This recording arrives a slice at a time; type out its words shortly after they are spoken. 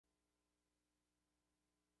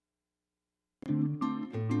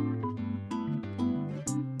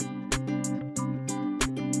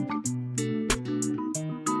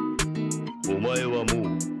前はもう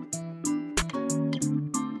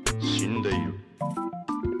死んでいる。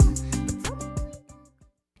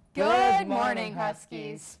 Good morning,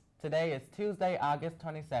 Huskies. Today is Tuesday, August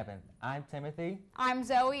 27th. I'm Timothy. I'm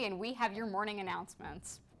Zoe, and we have your morning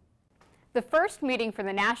announcements. The first meeting for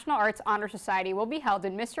the National Arts Honor Society will be held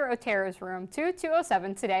in Mr. Otero's room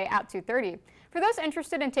 2207 today at 2:30. For those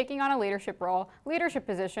interested in taking on a leadership role, leadership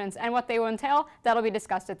positions, and what they will entail, that'll be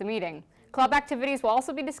discussed at the meeting. Club activities will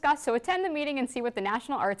also be discussed, so attend the meeting and see what the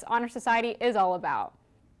National Arts Honor Society is all about.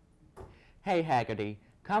 Hey Haggerty,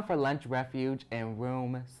 come for lunch refuge in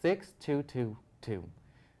room 6222.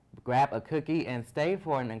 Grab a cookie and stay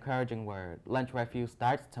for an encouraging word. Lunch refuge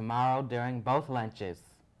starts tomorrow during both lunches.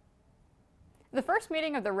 The first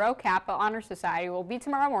meeting of the Rho Kappa Honor Society will be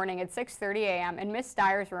tomorrow morning at 6:30 a.m. in Miss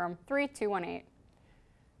Dyer's room 3218.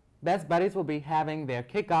 Best Buddies will be having their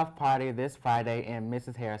kickoff party this Friday in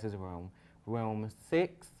Mrs. Harris's room, room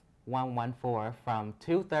 6114, from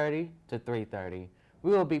 2:30 to 3:30.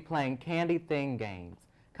 We will be playing candy thing games.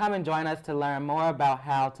 Come and join us to learn more about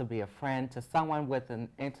how to be a friend to someone with an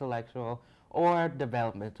intellectual or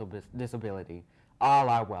developmental disability. All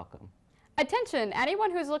are welcome. Attention, anyone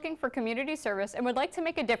who's looking for community service and would like to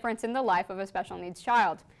make a difference in the life of a special needs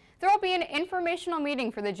child. There will be an informational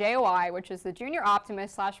meeting for the JOI, which is the Junior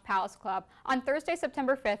Optimist / Palace Club, on Thursday,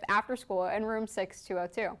 September 5th after school in room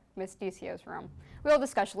 6202, Miss DCO's room. We will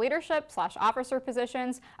discuss leadership / officer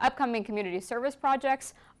positions, upcoming community service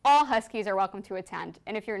projects. All Huskies are welcome to attend,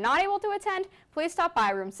 and if you're not able to attend, please stop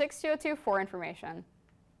by room 6202 for information.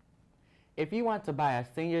 If you want to buy a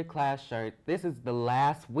senior class shirt, this is the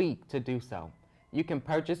last week to do so. You can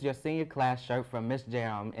purchase your senior class shirt from Miss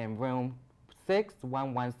Jerome in room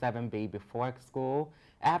 6117B before school,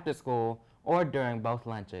 after school, or during both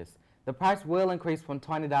lunches. The price will increase from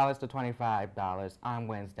 $20 to $25 on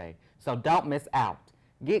Wednesday, so don't miss out.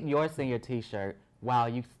 Get your senior t-shirt while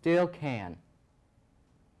you still can.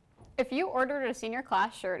 If you ordered a senior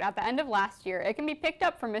class shirt at the end of last year, it can be picked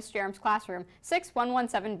up from Miss Jerome's classroom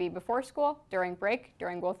 6117B before school, during break,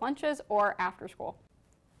 during both lunches, or after school.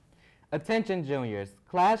 Attention juniors,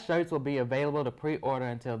 class shirts will be available to pre-order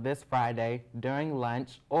until this Friday during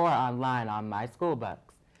lunch or online on My School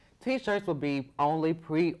Bucks. T-shirts will be only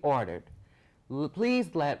pre-ordered.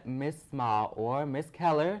 Please let Miss Small or Miss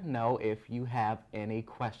Keller know if you have any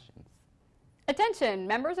questions. Attention,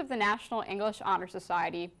 members of the National English Honor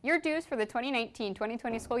Society. Your dues for the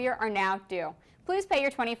 2019-2020 school year are now due. Please pay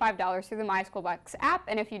your $25 through the My School Bucks app,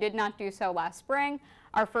 and if you did not do so last spring,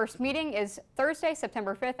 our first meeting is Thursday,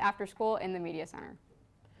 September 5th after school in the Media Center.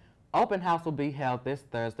 Open house will be held this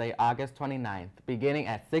Thursday, August 29th, beginning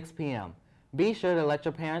at 6 p.m. Be sure to let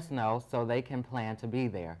your parents know so they can plan to be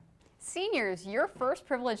there. Seniors, your first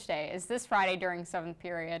privilege day is this Friday during 7th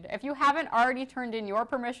period. If you haven't already turned in your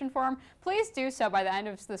permission form, please do so by the end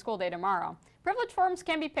of the school day tomorrow. Privilege forms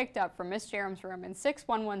can be picked up from Miss Jerome's room in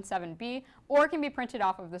 6117B or can be printed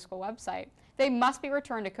off of the school website. They must be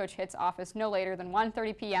returned to Coach Hitt's office no later than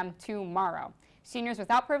 1:30 p.m. tomorrow. Seniors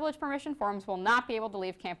without privilege permission forms will not be able to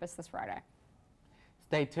leave campus this Friday.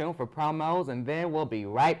 Stay tuned for promos and then we'll be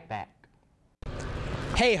right back.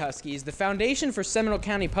 Hey Huskies, the Foundation for Seminole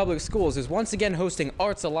County Public Schools is once again hosting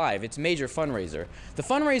Arts Alive, its major fundraiser. The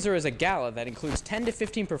fundraiser is a gala that includes 10 to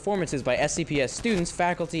 15 performances by SCPS students,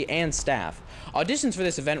 faculty, and staff. Auditions for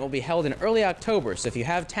this event will be held in early October, so if you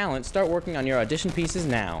have talent, start working on your audition pieces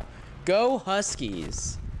now. Go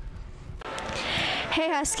Huskies! Hey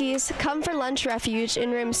Huskies, come for lunch refuge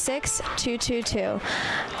in room 6222.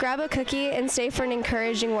 Grab a cookie and stay for an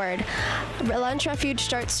encouraging word. Lunch refuge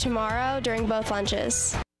starts tomorrow during both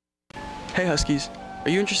lunches. Hey Huskies, are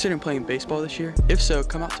you interested in playing baseball this year? If so,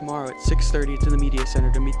 come out tomorrow at 6:30 to the Media Center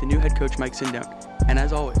to meet the new head coach Mike Sindown. And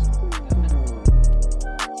as always,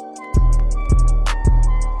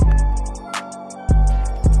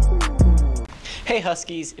 Hey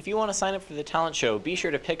Huskies, if you want to sign up for the talent show, be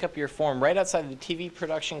sure to pick up your form right outside the TV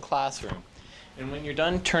production classroom. And when you're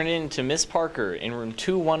done, turn it in to Miss Parker in room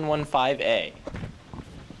 2115A.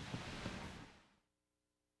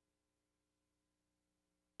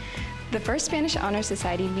 The first Spanish Honor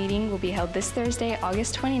Society meeting will be held this Thursday,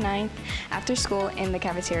 August 29th, after school in the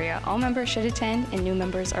cafeteria. All members should attend, and new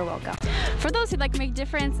members are welcome. For those who'd like to make a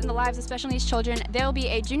difference in the lives of special needs children, there will be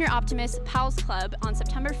a Junior Optimist Pals Club on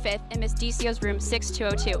September 5th in Miss DCO's room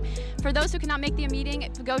 6202. For those who cannot make the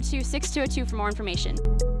meeting, go to 6202 for more information.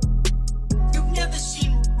 You've never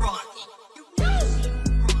seen Rocky.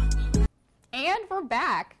 And we're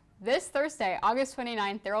back. This Thursday, August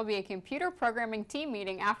 29th, there will be a computer programming team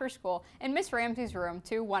meeting after school in Miss Ramsey's room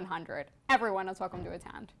 2100. Everyone is welcome to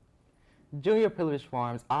attend. Junior privilege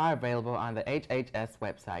forms are available on the HHS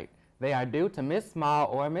website. They are due to Miss Small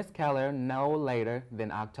or Miss Keller no later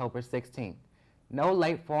than October 16th. No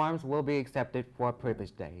late forms will be accepted for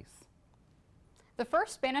privilege days. The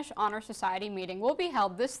first Spanish Honor Society meeting will be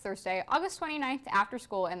held this Thursday, August 29th after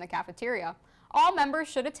school in the cafeteria. All members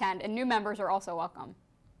should attend and new members are also welcome.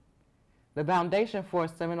 The Foundation for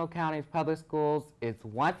Seminole County's Public Schools is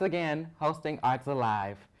once again hosting Arts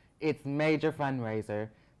Alive, its major fundraiser.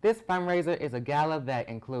 This fundraiser is a gala that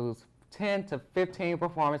includes 10 to 15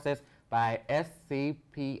 performances by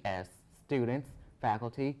SCPS students,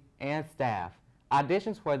 faculty, and staff.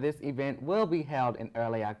 Auditions for this event will be held in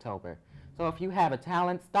early October. So if you have a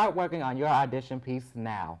talent, start working on your audition piece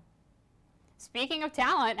now. Speaking of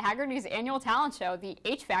talent, Haggerty's annual talent show, the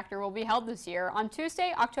H Factor, will be held this year on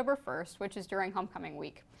Tuesday, October 1st, which is during homecoming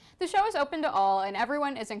week. The show is open to all, and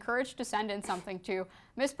everyone is encouraged to send in something to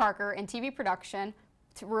Miss Parker in TV production,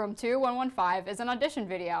 to room 2115, as an audition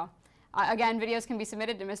video. Again, videos can be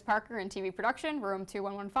submitted to Miss Parker in TV production, room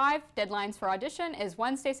 2115. Deadlines for audition is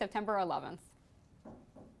Wednesday, September 11th.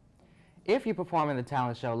 If you performed in the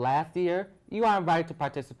talent show last year, you are invited to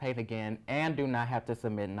participate again and do not have to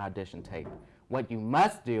submit an audition tape. What you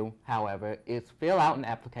must do, however, is fill out an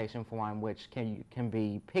application form which can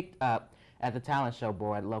be picked up at the talent show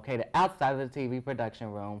board located outside of the TV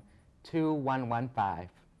production room 2115.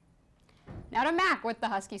 Now to Mac with the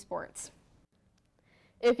Husky Sports.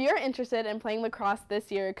 If you're interested in playing lacrosse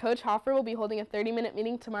this year, Coach Hoffer will be holding a 30-minute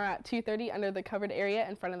meeting tomorrow at 2:30 under the covered area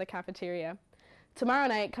in front of the cafeteria. Tomorrow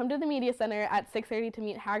night, come to the Media Center at 6:30 to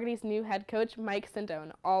meet Haggerty's new head coach, Mike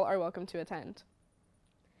Sindone. All are welcome to attend.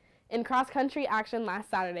 In cross-country action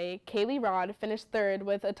last Saturday, Kaylee Rod finished third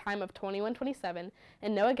with a time of 21:27,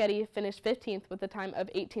 and Noah Getty finished 15th with a time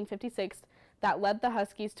of 18:56 that led the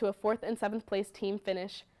Huskies to a 4th and 7th place team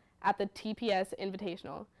finish at the TPS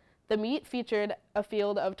Invitational. The meet featured a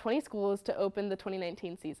field of 20 schools to open the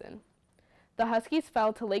 2019 season. The Huskies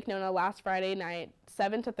fell to Lake Nona last Friday night,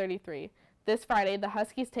 7-33. This Friday, the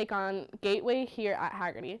Huskies take on Gateway here at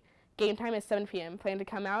Haggerty. Game time is 7 p.m. Plan to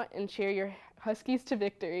come out and cheer your Huskies to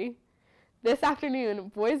victory. This afternoon,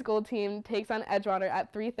 boys gold team takes on Edgewater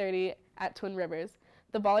at 3:30 at Twin Rivers.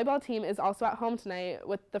 The volleyball team is also at home tonight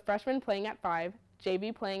with the freshmen playing at 5,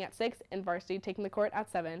 JV playing at 6, and varsity taking the court at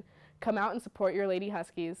 7. Come out and support your Lady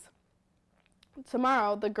Huskies.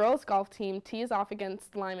 Tomorrow, the girls golf team tees off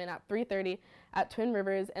against Lyman at 3:30 at Twin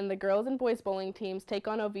Rivers, and the girls and boys bowling teams take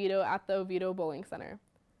on Oviedo at the Oviedo Bowling Center.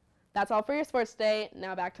 That's all for your sports day.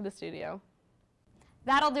 Now back to the studio.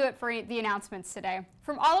 That'll do it for the announcements today.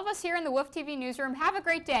 From all of us here in the WOOF TV newsroom, have a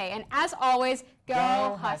great day, and as always,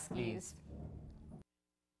 go Huskies!